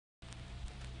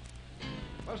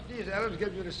Trustees Ellis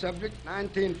gives you the subject,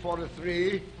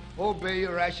 1943, obey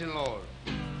your ration laws.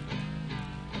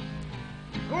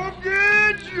 Go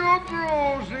get your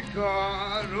grocery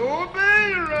card, obey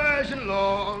your ration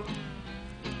laws.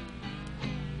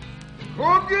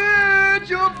 Go get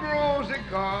your grocery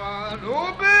card,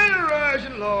 obey your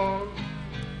ration laws.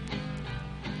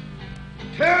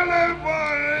 Tell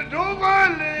everybody don't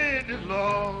violate the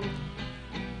laws.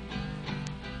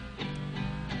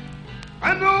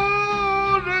 I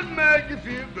know that make you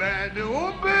feel glad to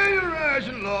obey your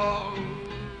ration laws.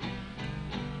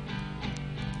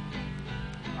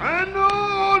 I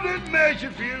know that makes you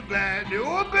feel glad to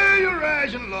obey your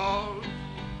ration laws.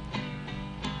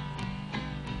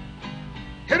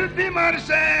 It'd be mighty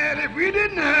sad if we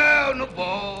didn't have no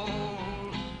boss.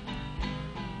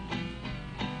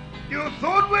 You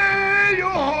throw away your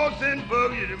horse and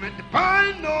buggy to make the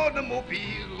pine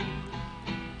automobile.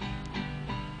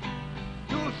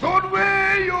 You throw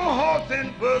away your horse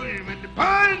and buggy to make the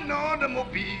pine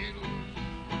automobile.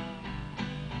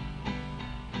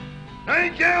 I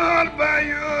can't hardly buy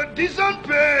you a decent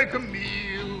pack of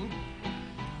meal.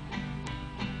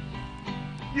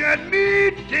 You had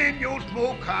meat in your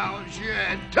smokehouse, you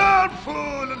had tub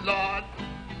full of lard.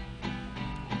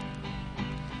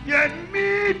 You had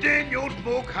meat in your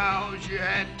smokehouse, you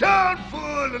had tub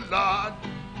full of lard.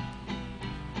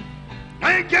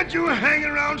 I ain't get you hanging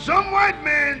around some white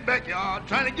man's backyard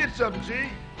trying to get something, see?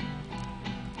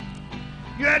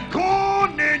 You had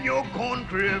corn in your corn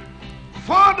crib,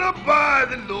 fodder by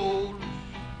the load.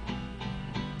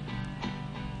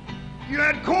 You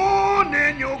had corn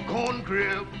in your corn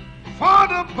crib,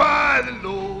 fodder by the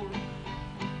load.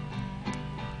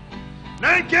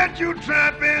 Now I get you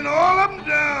tramping all up and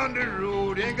down the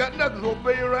road. You ain't got nothing to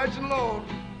obey your ration laws.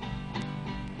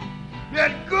 You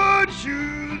had good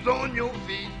shoes on your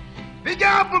feet, big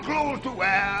apple clothes to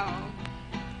wear.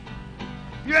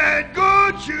 You had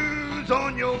good shoes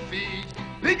on your feet,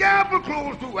 big apple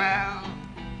clothes to wear.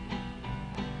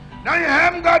 Now you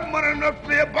haven't got money enough to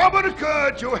pay a barber to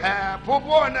cut your hair. Poor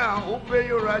boy now, obey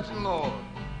your ration laws.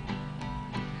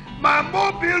 My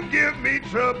mobile give me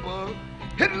trouble.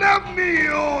 It left me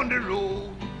on the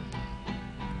road.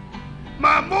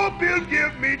 My mobile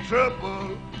give me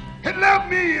trouble. It left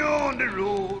me on the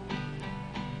road.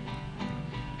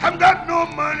 Haven't got no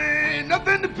money,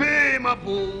 nothing to pay my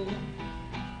board.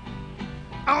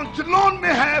 I want you to loan me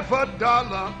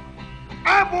 $50.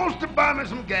 I want to buy me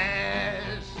some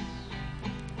gas.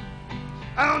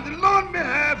 I want you to loan me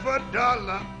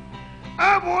 $50.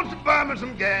 I want to buy me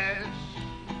some gas.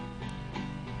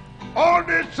 All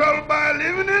this trouble by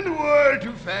living in the world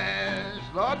too fast.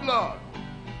 Lord, Lord,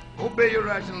 obey your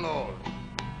ration laws.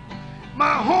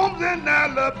 My home's in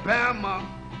Alabama,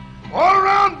 all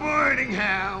around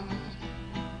Birmingham.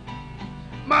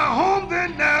 My home's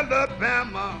in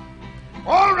Alabama,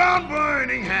 all around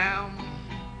Birmingham.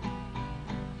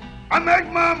 I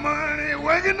make my money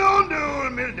working on the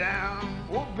old mill down.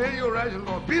 Obey your ration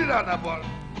laws. Beat it out that boy.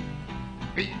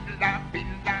 Beat it out, beat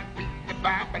it out, beat it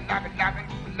out, beat it out, beat it out, beat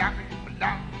it out, beat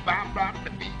it out, beat it out, beat it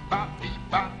out, beat it out, beat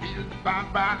it out, beat it out,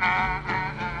 beat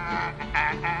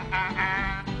it out.